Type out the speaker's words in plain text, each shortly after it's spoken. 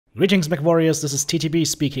Greetings, Mechwarriors, this is TTB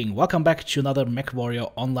speaking. Welcome back to another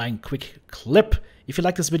Mechwarrior Online quick clip. If you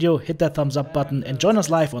like this video, hit that thumbs up button and join us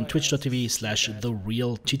live on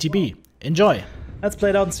twitch.tv/TheRealTTB. Enjoy! Let's play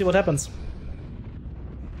it out and see what happens.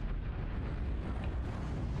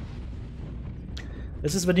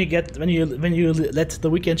 This is when you get when you let the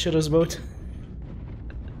weekend shitters vote.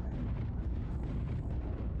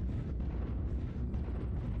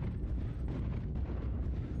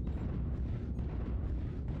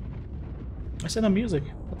 I said no music.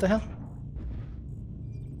 What the hell?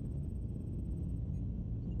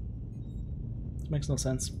 This makes no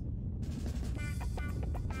sense.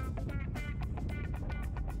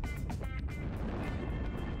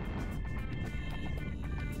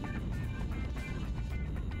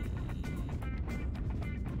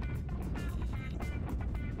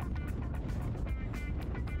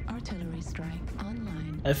 Artillery strike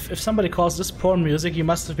online. If somebody calls this porn music, you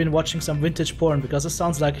must have been watching some vintage porn, because it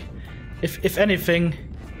sounds like, if anything,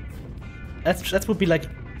 that would be like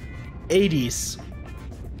 80s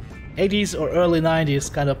or early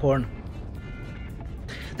 90s kind of porn.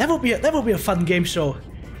 That would be a fun game show.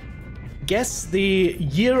 Guess the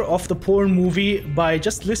year of the porn movie by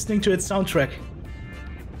just listening to its soundtrack.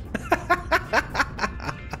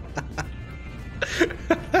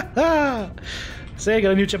 Say, I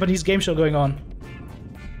got a new Japanese game show going on.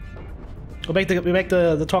 We make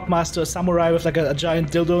the Talkmaster a samurai with like a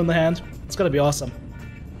giant dildo in the hand. It's gonna be awesome.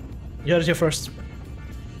 You heard it here first.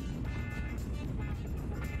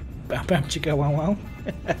 Bam bam chicka wow wow.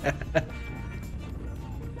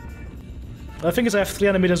 The thing is, I have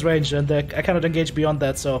 300 meters range and I cannot engage beyond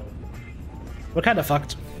that, so we're kinda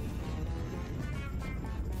fucked.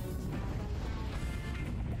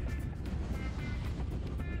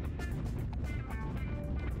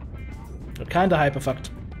 We're kinda hyper fucked.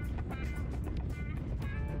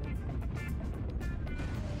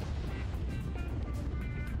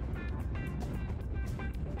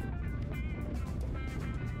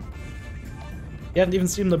 You haven't even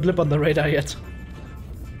seen the blip on the radar yet.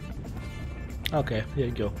 Okay, here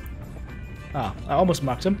you go. Ah, I almost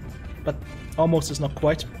marked him, but almost is not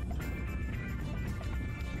quite.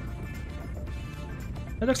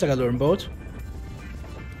 That looks like a lure boat.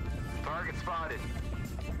 Target spotted.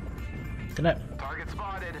 Can I? Target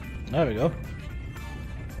spotted. There we go.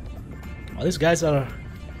 Oh, these guys are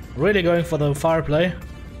really going for the far play.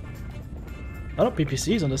 A lot of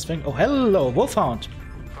PPCs on this thing. Oh, hello, Wolfhound.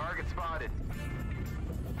 Target spotted.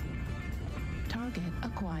 Target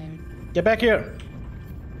acquired. Get back here.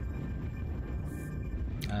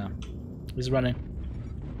 He's running.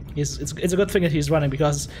 It's a good thing that he's running,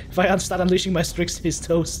 because if I start unleashing my Strix, he's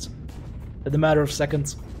toast in a matter of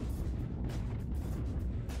seconds.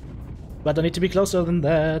 But I need to be closer than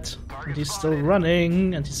that. And he's still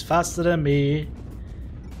running, and he's faster than me.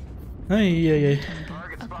 Hey.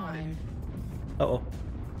 Target spotted. Uh-oh.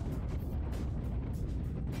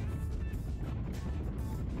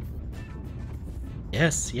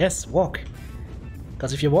 Yes, walk.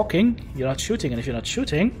 Because if you're walking, you're not shooting, and if you're not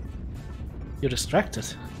shooting, you're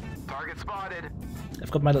distracted. Target spotted. I've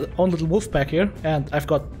got my own little wolf pack here, and I've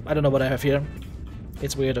got... I don't know what I have here.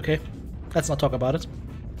 It's weird, okay? Let's not talk about it.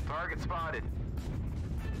 Target spotted.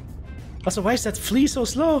 Also, why is that flea so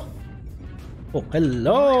slow? Oh,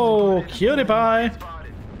 hello, cutie pie!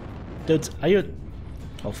 Spotted. Dude, are you...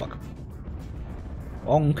 Oh, fuck.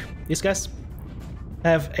 Bonk. These guys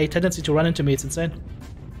have a tendency to run into me, it's insane.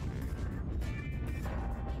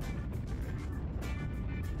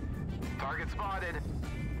 Target spotted.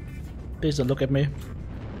 Please don't look at me.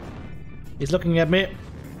 He's looking at me.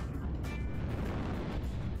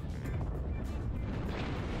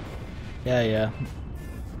 Yeah.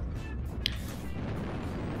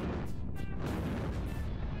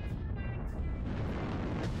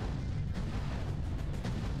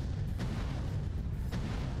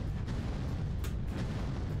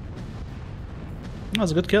 That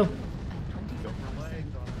was a good kill. Fuel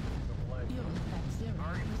at 0%.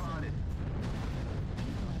 Target spotted.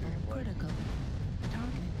 Level critical.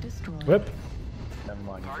 Target destroyed. Whip. Never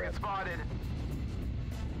mind. Target spotted.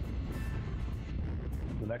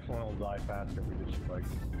 The next one will die faster if we just spike.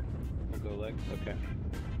 We'll go legs, okay.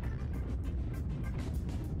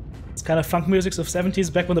 It's kind of funk music of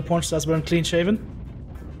 70s, back when the porn stars weren't clean shaven.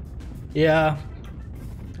 Yeah.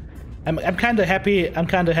 I'm kinda happy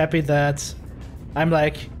that I'm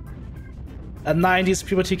like a 90s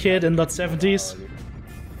puberty kid and not 70s.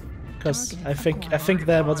 Because I think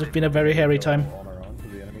that would have been a very hairy time. On our own to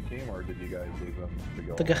the enemy team, or did you guys leave them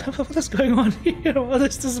to go? What is going on here? What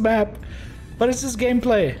is this map? What is this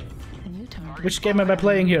gameplay? New target. Which game am I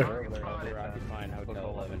playing here? We're occupying Hotel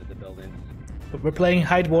 11 at the building. We're playing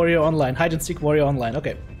Hide Warrior Online. Hide and Seek Warrior Online.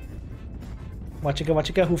 Okay.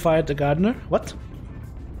 Wachika, who fired the gardener? What?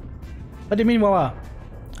 What do you mean, Wawa?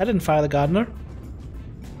 I didn't fire the gardener.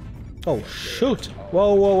 Oh, shoot.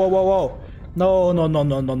 Whoa, whoa, whoa, whoa, whoa. No, no, no,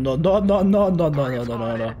 no, no, no, no, no, no, no, no, no, no,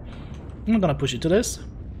 no, no. I'm not gonna push you to this.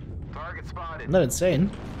 Target spotted. I'm not insane.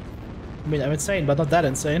 I mean, I'm insane, but not that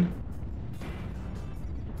insane.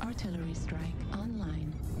 Artillery strike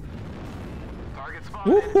online. Target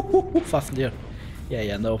spotted. Fafnir.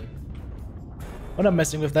 Yeah, no. We're not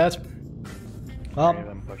messing with that. Any of Well,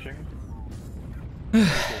 them pushing? They've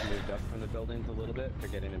moved up from the buildings a little bit. They're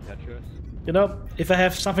getting impetuous. you know, if I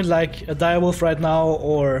have something like a direwolf right now,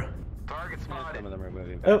 or Target Some spotted. of them are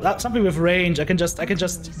moving back. something with range, I can just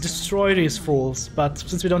destroy these fools. But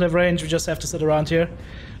since we don't have range, we just have to sit around here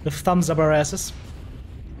with thumbs up our asses.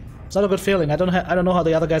 It's not a good feeling. I don't know how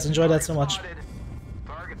the other guys enjoy that so much. Spotted.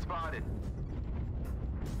 Target spotted.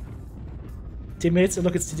 Teammates,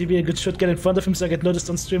 look, it's TTB. Good should get in front of him so I get noticed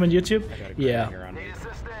on stream and YouTube. I got a Yeah. hanger on me. Need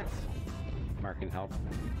assistance. Marking help.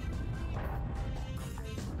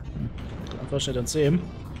 Unfortunately, I don't see him.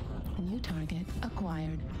 New target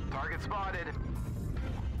acquired. Target spotted.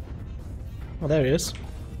 Oh, there he is.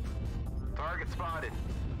 Target spotted.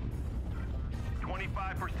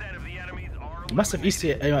 25% of the enemies are He must have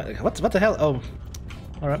EC. What the hell? Oh,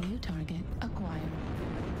 all right. New target acquired.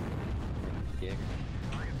 Yeah.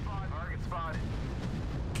 Target spotted. Target spotted.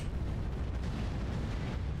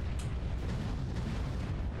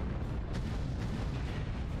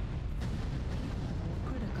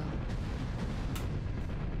 Critical.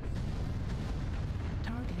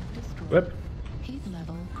 Target destroyed. Rip. Heat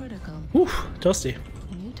level critical. Whew, toasty.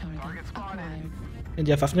 New target Target spotted. acquired.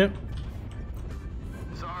 India Fafnir.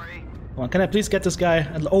 Sorry. Come on, can I please get this guy?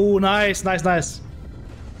 And oh, nice, nice, nice.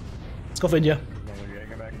 Let's go for India. Then we're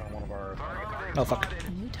getting back on one of our. Target Oh, fuck. spotted.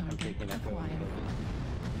 New target Taking echo in the acquired. building.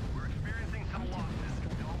 We're experiencing some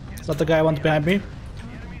losses. It's not the guy I want behind me.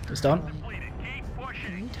 Target He's down. destroyed. Keep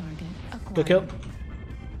pushing. New target acquired. Good kill. Target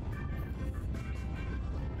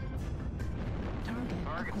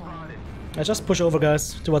Target acquired. spotted. I just push over,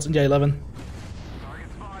 guys, towards India 11. Target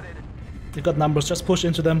spotted. They've got numbers, just push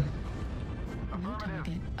into them. New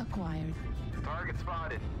target acquired. Target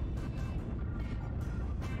spotted.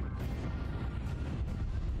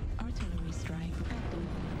 Artillery strike active.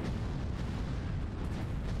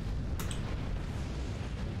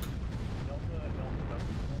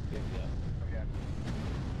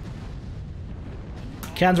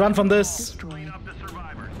 Can't run from this. Destroyed. Up the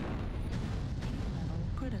survivors. Level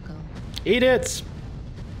critical. Eat it!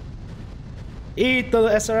 Eat the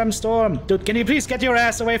SRM storm! Dude, can you please get your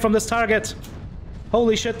ass away from this target?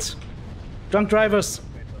 Holy shit. Drunk drivers.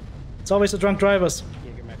 It's always the drunk drivers.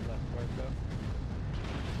 Jaeger mech left. Where's go?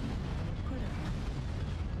 Critical.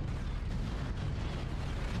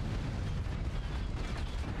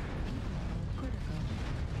 Level critical.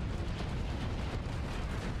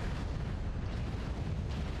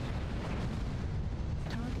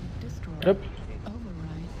 Target destroyed. Yep.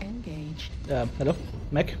 Override engaged. Hello?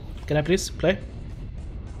 Mech? Can I please play?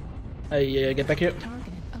 Get back here.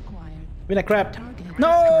 Target acquired. Win a crap. Target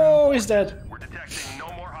No! He's dead. We're detecting no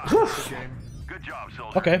more hostiles. Good job,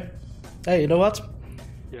 soldier. Okay. Hey, you know what?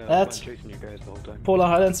 Yeah, That's- I'm chasing you guys the whole time. Polar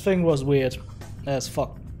Highlands thing was weird as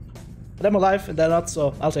fuck. But I'm alive and they're not,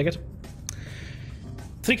 so I'll take it.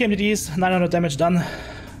 3 KMDDs, 900 damage done.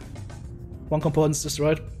 1 component's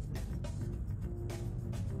destroyed.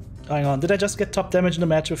 Hang on, did I just get top damage in the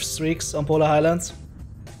match with streaks on Polar Highlands?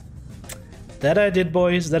 That I did,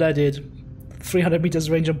 boys, that I did. 300 meters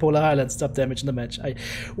range on Polar Highlands, top damage in the match.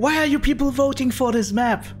 Why are you people voting for this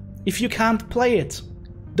map? If you can't play it,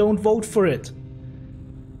 don't vote for it.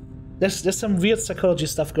 There's some weird psychology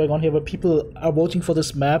stuff going on here where people are voting for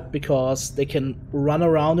this map because they can run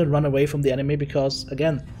around and run away from the enemy because,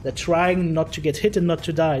 again, they're trying not to get hit and not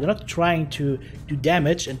to die. They're not trying to do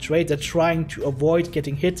damage and trade, they're trying to avoid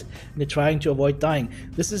getting hit and they're trying to avoid dying.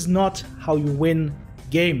 This is not how you win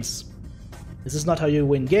games. This is not how you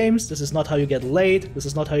win games, this is not how you get laid, this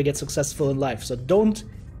is not how you get successful in life. So don't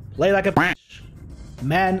play like a bitch.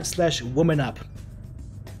 Man/woman up.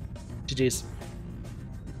 GG's.